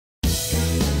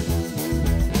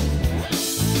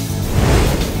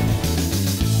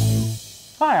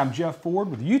Hi, I'm Jeff Ford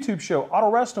with the YouTube show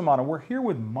AutoRestoMod, and we're here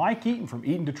with Mike Eaton from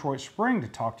Eaton, Detroit Spring to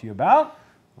talk to you about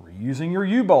reusing your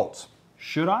U-bolts.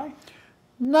 Should I?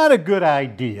 Not a good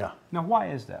idea. Now, why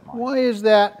is that, Mike? Why is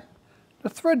that? The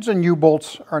threads in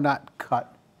U-bolts are not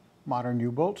cut. Modern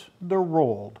U-bolts, they're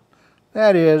rolled.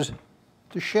 That is,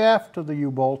 the shaft of the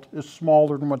U-bolt is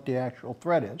smaller than what the actual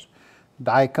thread is.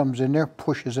 Die comes in there,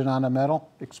 pushes it on the metal,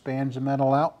 expands the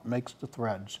metal out, makes the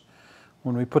threads.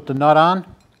 When we put the nut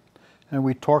on and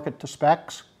we torque it to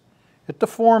specs, it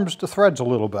deforms the threads a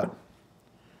little bit.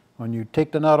 When you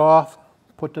take the nut off,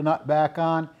 put the nut back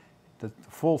on, the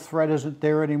full thread isn't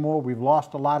there anymore. We've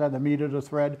lost a lot of the meat of the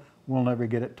thread. We'll never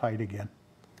get it tight again.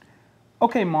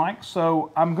 Okay, Mike,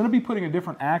 so I'm going to be putting a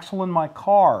different axle in my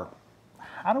car.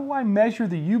 How do I measure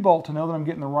the U-bolt to know that I'm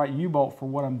getting the right U-bolt for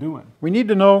what I'm doing? We need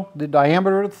to know the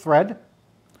diameter of the thread,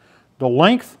 the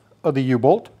length of the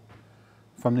U-bolt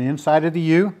from the inside of the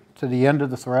U to the end of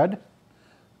the thread,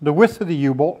 the width of the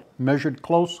U-bolt measured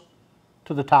close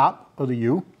to the top of the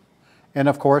U, and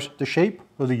of course the shape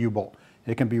of the U-bolt.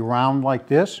 It can be round like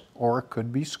this or it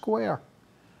could be square.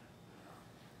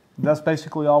 That's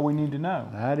basically all we need to know.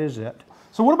 That is it.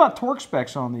 So what about torque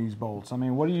specs on these bolts? I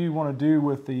mean, what do you want to do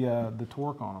with the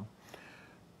torque on them?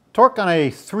 Torque on a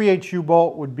 3/8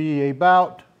 U-bolt would be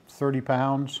about 30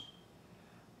 pounds.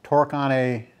 Torque on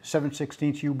a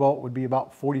 7/16 U-bolt would be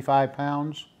about 45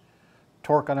 pounds.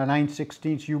 Torque on a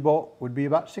 9/16 U-bolt would be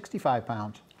about 65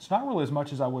 pounds. It's not really as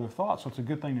much as I would have thought, so it's a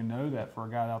good thing to know that for a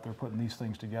guy out there putting these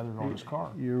things together on his car.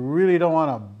 You really don't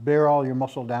want to bear all your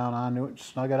muscle down onto it,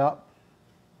 snug it up,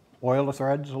 oil the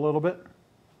threads a little bit,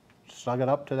 snug it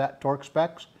up to that torque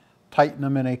specs, tighten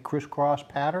them in a crisscross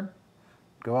pattern,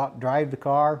 go out and drive the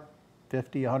car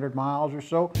 50, 100 miles or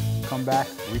so, come back,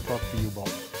 retorque the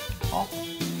U-bolts. Awesome.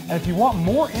 And if you want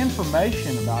more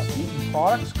information about Eaton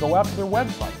products, go out to their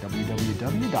website,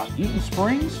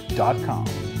 www.eatonsprings.com.